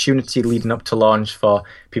an opportunity leading up to launch for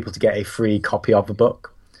people to get a free copy of the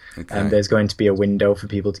book. Okay. And there's going to be a window for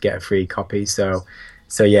people to get a free copy. So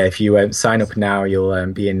yeah, if you sign up now, you'll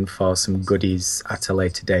be in for some goodies at a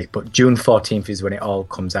later date. But June 14th is when it all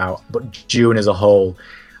comes out. But June as a whole,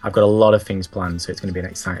 I've got a lot of things planned, so it's going to be an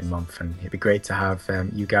exciting month, and it'd be great to have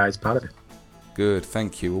you guys part of it. Good,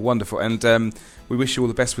 thank you. Well, wonderful. And we wish you all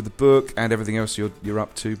the best with the book and everything else you're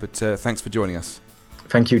up to. But thanks for joining us.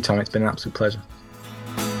 Thank you, Tom. It's been an absolute pleasure.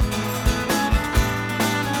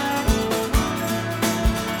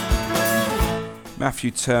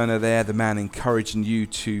 Matthew Turner there, the man encouraging you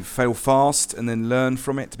to fail fast and then learn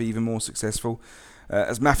from it to be even more successful.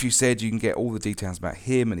 As Matthew said, you can get all the details about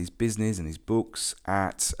him and his business and his books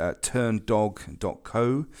at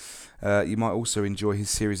turndog.co. You might also enjoy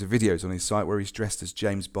his series of videos on his site where he's dressed as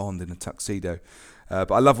James Bond in a tuxedo.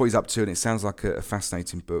 But I love what he's up to, and it sounds like a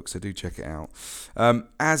fascinating book, so do check it out.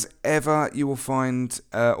 As ever, you will find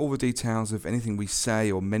all the details of anything we say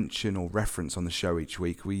or mention or reference on the show each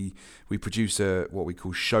week. We produce what we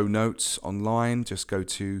call show notes online. Just go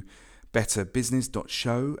to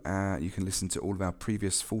betterbusiness.show. You can listen to all of our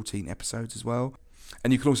previous 14 episodes as well.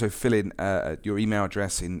 And you can also fill in your email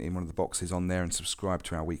address in one of the boxes on there and subscribe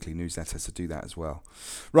to our weekly newsletter, so do that as well.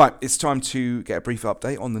 Right, it's time to get a brief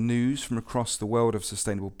update on the news from across the world of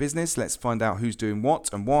sustainable business. Let's find out who's doing what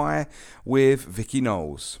and why with Vikki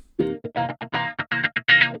Knowles.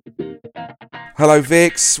 Hello,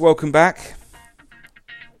 Vix. Welcome back.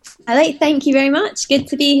 Hello, thank you very much. Good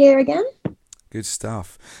to be here again. Good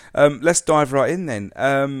stuff. Let's dive right in then.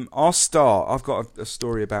 I'll start. I've got a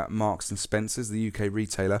story about Marks and Spencer's, the UK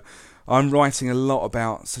retailer. I'm writing a lot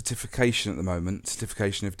about certification at the moment,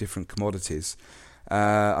 certification of different commodities.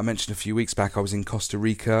 I mentioned a few weeks back I was in Costa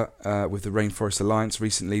Rica with the Rainforest Alliance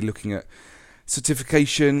recently looking at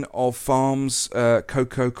certification of farms,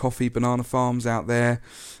 cocoa, coffee, banana farms out there,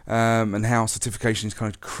 and how certification is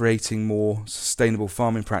kind of creating more sustainable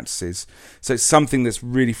farming practices. So it's something that's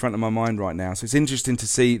really front of my mind right now. So it's interesting to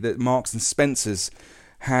see that Marks and Spencer's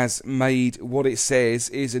has made what it says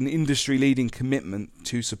is an industry-leading commitment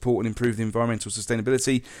to support and improve the environmental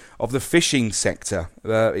sustainability of the fishing sector.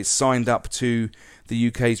 It's signed up to the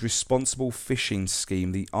UK's Responsible Fishing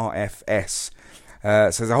Scheme, the RFS. So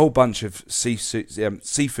there's a whole bunch of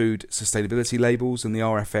seafood sustainability labels, and the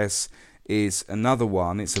RFS is another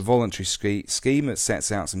one. It's a voluntary scheme that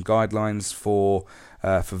sets out some guidelines for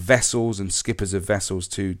vessels and skippers of vessels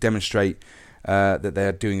to demonstrate that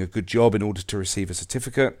they're doing a good job in order to receive a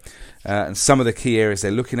certificate. And some of the key areas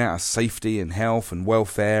they're looking at are safety and health and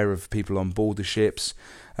welfare of people on board the ships.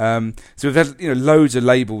 So we've had loads of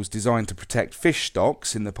labels designed to protect fish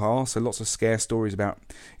stocks in the past. So lots of scare stories about,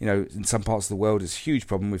 in some parts of the world there's a huge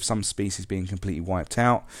problem with some species being completely wiped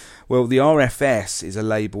out. Well, the RFS is a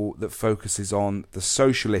label that focuses on the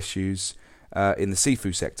social issues in the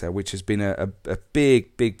seafood sector, which has been a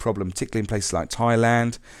big problem, particularly in places like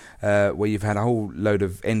Thailand, where you've had a whole load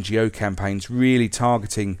of NGO campaigns really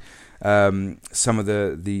targeting some of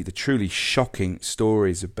the truly shocking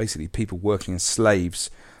stories of basically people working as slaves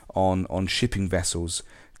on shipping vessels,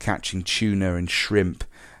 catching tuna and shrimp.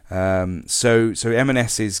 So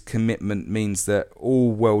M&S's commitment means that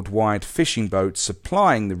all worldwide fishing boats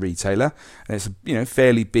supplying the retailer, and it's a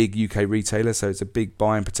fairly big UK retailer, so it's a big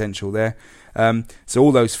buying potential there. So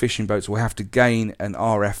all those fishing boats will have to gain an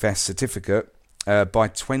RFS certificate by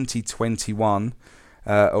 2021,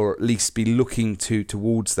 or at least be looking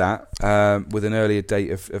towards that, with an earlier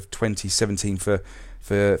date of 2017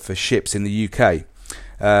 for ships in the UK.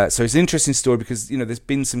 So it's an interesting story because there's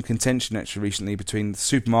been some contention actually recently between the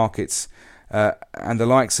supermarkets and the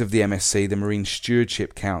likes of the MSC, the Marine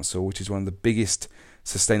Stewardship Council, which is one of the biggest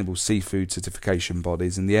sustainable seafood certification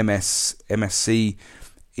bodies, and the MSC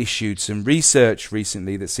issued some research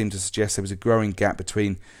recently that seemed to suggest there was a growing gap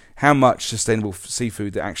between how much sustainable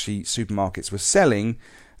seafood that actually supermarkets were selling.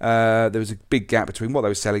 There was a big gap between what they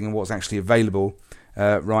were selling and what's actually available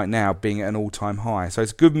right now, being at an all-time high. So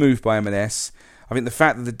it's a good move by M&S. I think the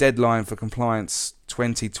fact that the deadline for compliance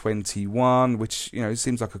 2021, which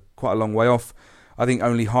seems like quite a long way off, I think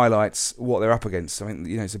only highlights what they're up against. I think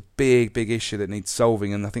it's a big issue that needs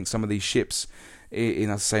solving, and I think some of these ships in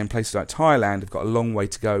places like Thailand have got a long way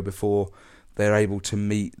to go before they're able to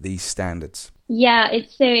meet these standards. Yeah,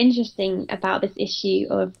 it's so interesting about this issue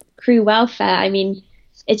of crew welfare. I mean,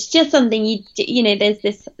 it's just something there's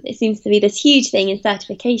this. It seems to be this huge thing in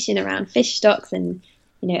certification around fish stocks and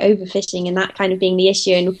overfishing and that kind of being the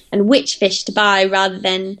issue, and which fish to buy rather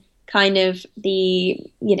than kind of the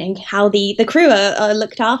how the crew are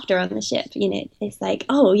looked after on the ship. It's like,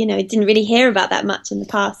 didn't really hear about that much in the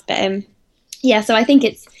past, but so I think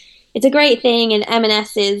it's a great thing, and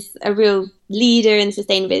M&S is a real leader in the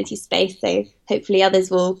sustainability space, so hopefully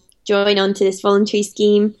others will join on to this voluntary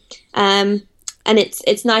scheme, and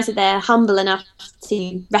it's nice that they're humble enough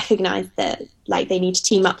to recognise that they need to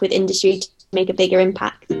team up with industry to make a bigger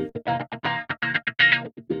impact.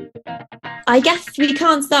 I guess we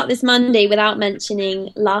can't start this Monday without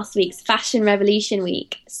mentioning last week's Fashion Revolution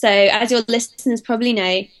Week. So as your listeners probably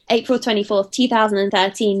know, April 24th,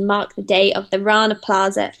 2013 marked the day of the Rana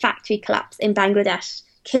Plaza factory collapse in Bangladesh,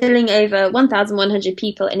 killing over 1,100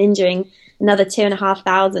 people and injuring another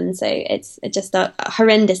 2,500. So it's just a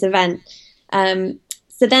horrendous event.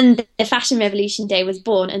 So then the Fashion Revolution Day was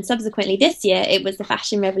born, and subsequently this year it was the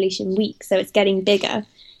Fashion Revolution Week, so it's getting bigger.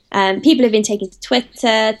 People have been taking to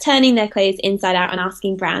Twitter, turning their clothes inside out and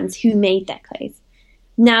asking brands who made their clothes.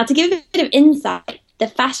 Now, to give a bit of insight, the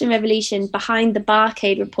Fashion Revolution Behind the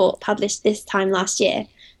Barcode report published this time last year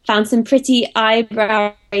found some pretty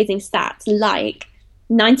eyebrow-raising stats, like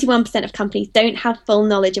 91% of companies don't have full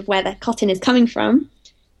knowledge of where their cotton is coming from,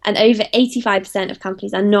 and over 85% of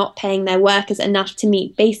companies are not paying their workers enough to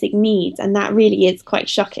meet basic needs, and that really is quite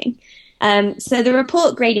shocking. So the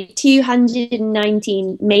report graded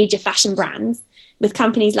 219 major fashion brands, with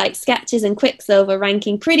companies like Skechers and Quiksilver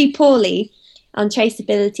ranking pretty poorly on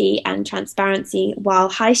traceability and transparency, while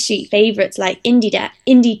high street favourites like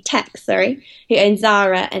Inditex, who own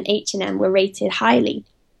Zara and H&M, were rated highly.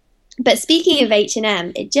 But speaking of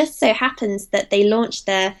H&M, it just so happens that they launched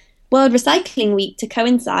their World Recycling Week to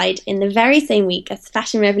coincide in the very same week as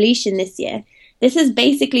Fashion Revolution this year. This has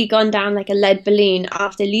basically gone down like a lead balloon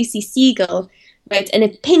after Lucy Siegel wrote an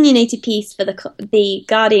opinionated piece for the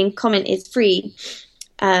Guardian Comment is Free,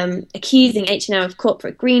 accusing H&M of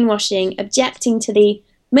corporate greenwashing, objecting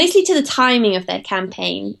mostly to the timing of their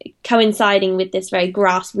campaign, coinciding with this very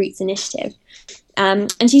grassroots initiative. And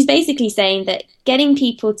she's basically saying that getting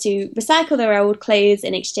people to recycle their old clothes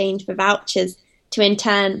in exchange for vouchers to in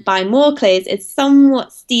turn buy more clothes is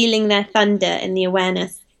somewhat stealing their thunder in the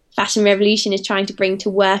awareness Fashion Revolution is trying to bring to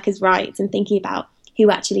workers' rights and thinking about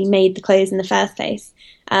who actually made the clothes in the first place.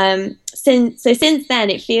 Since then,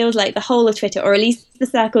 it feels like the whole of Twitter, or at least the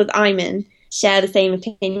circles I'm in, share the same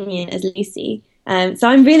opinion as Lucy. So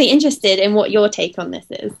I'm really interested in what your take on this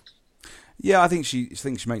is. Yeah, I think she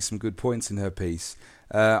makes some good points in her piece.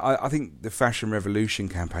 I think the Fashion Revolution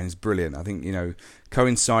campaign is brilliant. I think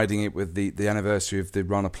coinciding it with the anniversary of the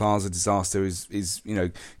Rana Plaza disaster is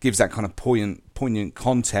gives that kind of poignant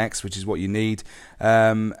context, which is what you need.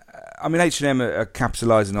 I mean, H&M are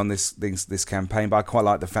capitalising on this campaign, but I quite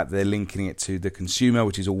like the fact that they're linking it to the consumer,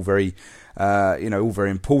 which is all very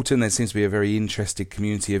important. There seems to be a very interested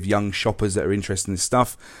community of young shoppers that are interested in this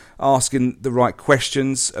stuff, asking the right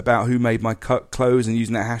questions about who made my clothes and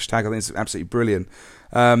using that hashtag. I think it's absolutely brilliant.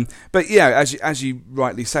 But yeah, as you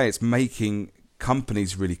rightly say, it's making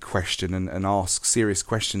companies really question and ask serious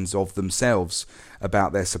questions of themselves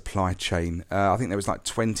about their supply chain. I think there was like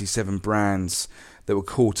 27 brands that were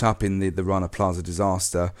caught up in the Rana Plaza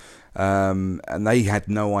disaster, and they had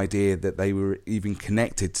no idea that they were even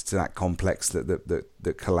connected to that complex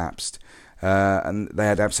that collapsed. And they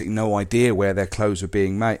had absolutely no idea where their clothes were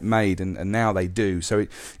being made, and now they do. So,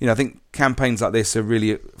 I think campaigns like this are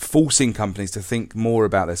really forcing companies to think more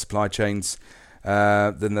about their supply chains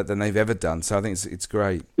than they've ever done. So I think it's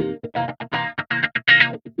great.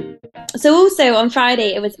 So also on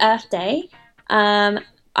Friday, it was Earth Day.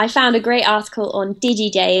 I found a great article on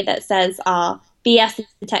DigiDay that says our BS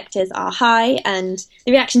detectors are high, and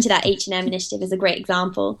the reaction to that H&M initiative is a great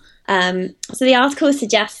example. So the article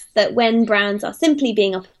suggests that when brands are simply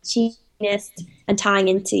being opportunist and tying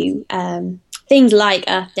into things like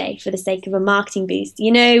Earth Day for the sake of a marketing boost,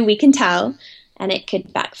 we can tell, and it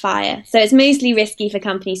could backfire. So it's mostly risky for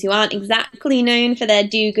companies who aren't exactly known for their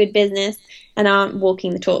do-good business and aren't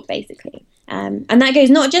walking the talk, basically. And that goes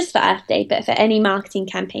not just for Earth Day, but for any marketing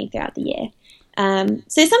campaign throughout the year.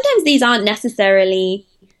 So sometimes these aren't necessarily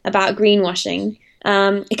about greenwashing.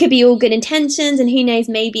 It could be all good intentions, and who knows,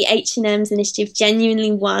 maybe H&M's initiative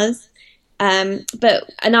genuinely was. But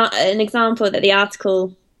an example that the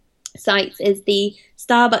article cites is the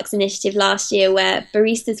Starbucks initiative last year, where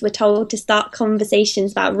baristas were told to start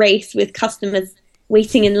conversations about race with customers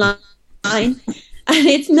waiting in line. And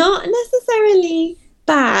it's not necessarily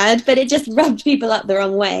bad, but it just rubbed people up the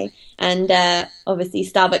wrong way. And obviously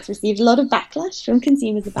Starbucks received a lot of backlash from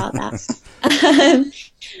consumers about that.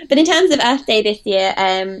 But in terms of Earth Day this year,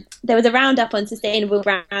 there was a roundup on sustainable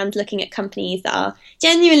brands looking at companies that are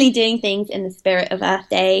genuinely doing things in the spirit of Earth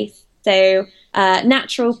Day. So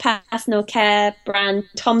natural personal care brand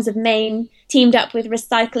Tom's of Maine teamed up with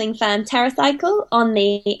recycling firm TerraCycle on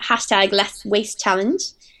the hashtag Less Waste Challenge,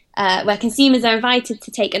 where consumers are invited to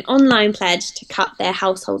take an online pledge to cut their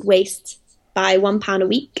household waste by £1 a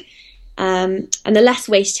week. And the Less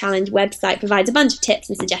Waste Challenge website provides a bunch of tips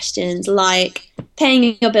and suggestions, like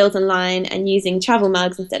paying your bills online and using travel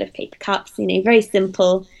mugs instead of paper cups. Very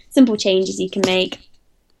simple changes you can make.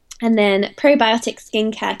 And then probiotic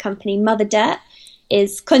skincare company Mother Dirt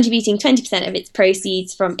is contributing 20% of its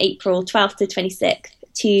proceeds from April 12th to 26th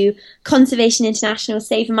to Conservation International's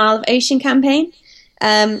Save a Mile of Ocean campaign.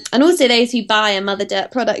 And also those who buy a Mother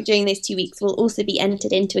Dirt product during those 2 weeks will also be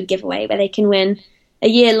entered into a giveaway where they can win a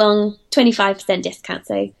year-long 25% discount.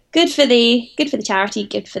 So good for the charity,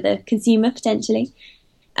 good for the consumer potentially.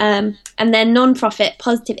 And then non-profit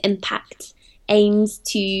Positive Impact aims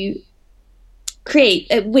to create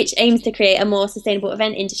a more sustainable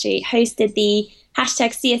event industry, hosted the hashtag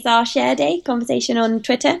CSR Share Day conversation on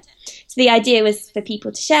Twitter. So the idea was for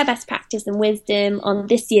people to share best practice and wisdom on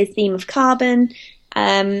this year's theme of carbon,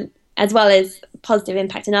 as well as positive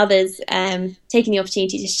impact, and others taking the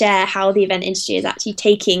opportunity to share how the event industry is actually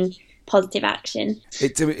taking positive action.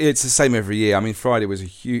 It's the same every year. I mean, Friday was a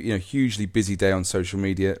hugely busy day on social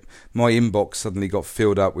media. My inbox suddenly got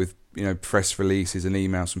filled up with press releases and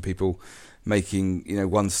emails from people making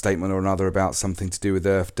one statement or another about something to do with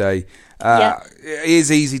Earth Day. It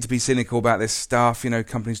is easy to be cynical about this stuff.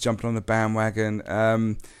 Companies jumping on the bandwagon.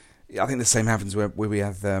 I think the same happens where we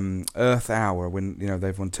have Earth Hour when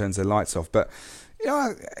everyone turns their lights off. But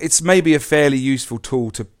it's maybe a fairly useful tool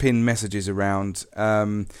to pin messages around.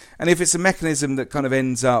 And if it's a mechanism that kind of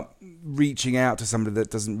ends up reaching out to somebody that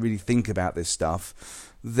doesn't really think about this stuff,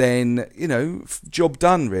 then job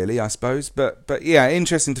done, really, I suppose. But yeah,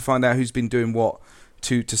 interesting to find out who's been doing what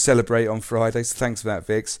to celebrate on Friday. So thanks for that,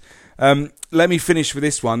 Vix. Let me finish with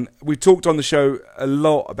this one. We've talked on the show a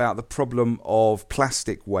lot about the problem of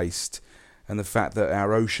plastic waste and the fact that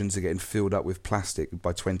our oceans are getting filled up with plastic.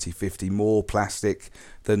 By 2050, more plastic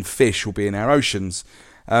than fish will be in our oceans.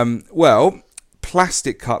 Well,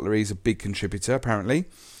 plastic cutlery is a big contributor, apparently.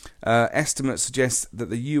 Estimates suggest that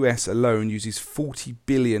the US alone uses 40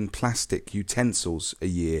 billion plastic utensils a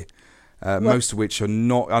year. Most of which are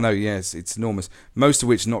not. I know, yes, it's enormous. Most of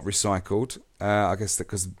which not recycled. I guess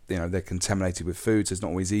because they're contaminated with food, so it's not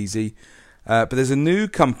always easy. But there's a new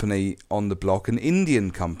company on the block, an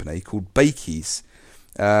Indian company called Bakey's,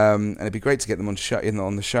 and it'd be great to get them on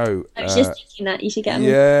the show. I was just thinking that you should get them.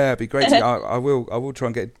 Yeah, it'd be great. I will try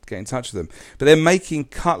and get in touch with them. But they're making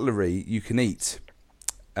cutlery you can eat.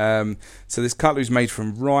 So this cutlery is made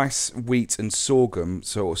from rice, wheat, and sorghum.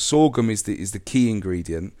 So sorghum is the key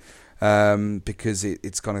ingredient. Because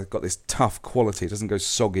it's kind of got this tough quality. It doesn't go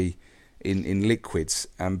soggy in liquids,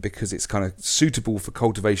 and because it's kind of suitable for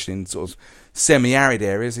cultivation in sort of semi-arid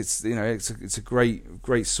areas, it's a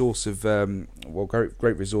great source of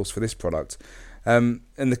great resource for this product. And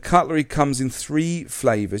the cutlery comes in 3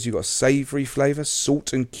 flavours. You've got a savoury flavour,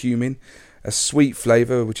 salt and cumin, a sweet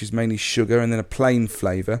flavour, which is mainly sugar, and then a plain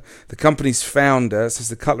flavour. The company's founder says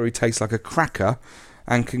the cutlery tastes like a cracker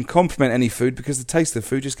and can complement any food because the taste of the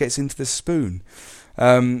food just gets into the spoon.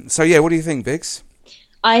 So yeah, what do you think, Viggs?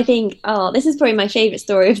 I think, this is probably my favourite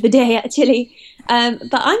story of the day, actually.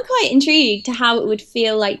 But I'm quite intrigued to how it would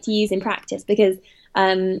feel like to use in practice, because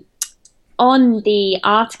on the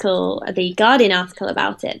article, the Guardian article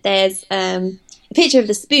about it, there's a picture of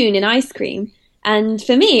the spoon in ice cream. And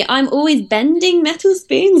for me, I'm always bending metal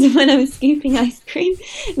spoons when I'm scooping ice cream.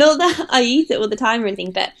 Not that I eat it all the time or anything,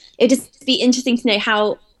 but it'd just be interesting to know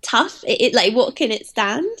how tough it like, what can it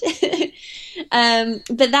stand?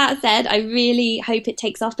 But that said, I really hope it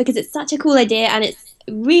takes off, because it's such a cool idea and it's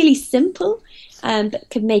really simple, but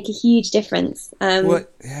could make a huge difference. I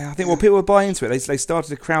think people will buy into it. They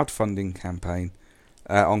started a crowdfunding campaign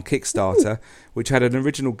on Kickstarter, which had an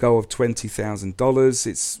original goal of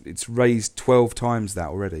 $20,000. It's raised 12 times that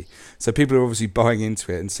already. So people are obviously buying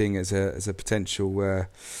into it and seeing it as a potential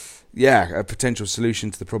a potential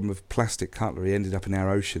solution to the problem of plastic cutlery ended up in our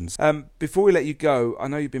oceans. Before we let you go, I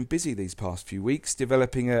know you've been busy these past few weeks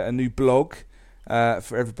developing a new blog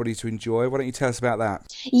for everybody to enjoy. Why don't you tell us about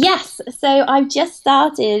that? Yes, so I've just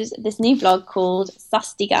started this new blog called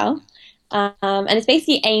Sustigal, and it's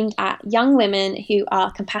basically aimed at young women who are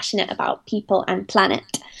compassionate about people and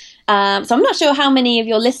planet. So I'm not sure how many of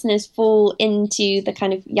your listeners fall into the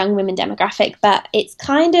kind of young women demographic, but it's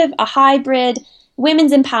kind of a hybrid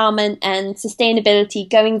women's empowerment and sustainability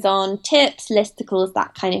goings-on, tips, listicles,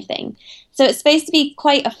 that kind of thing. So it's supposed to be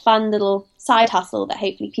quite a fun little side hustle that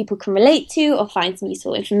hopefully people can relate to or find some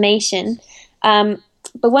useful information. But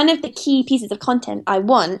one of the key pieces of content I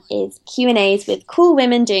want is Q&As with cool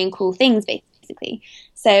women doing cool things, basically.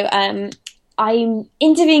 So I'm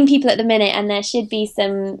interviewing people at the minute, and there should be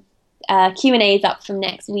some Q&As up from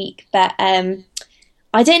next week. But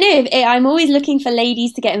I don't know. I'm always looking for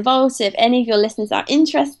ladies to get involved. So if any of your listeners are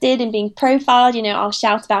interested in being profiled, I'll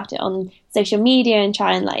shout about it on social media and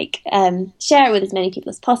try and share it with as many people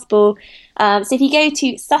as possible. So if you go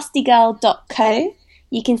to sustigal.co,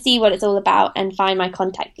 you can see what it's all about and find my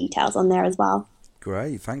contact details on there as well.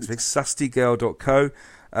 Great, thanks, Vic. sustigal.co.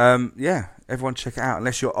 Everyone check it out,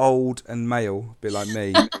 unless you're old and male, a bit like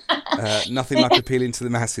me. Nothing like appealing to the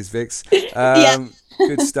masses, Vix.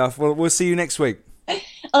 Good stuff. Well, we'll see you next week.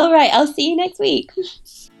 All right, I'll see you next week.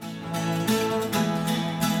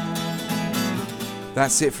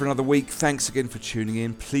 That's it for another week. Thanks again for tuning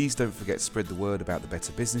in. Please don't forget to spread the word about the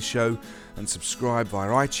Better Business Show and subscribe via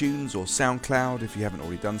iTunes or SoundCloud if you haven't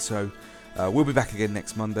already done so. We'll be back again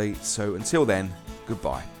next Monday. So until then,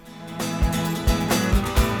 goodbye.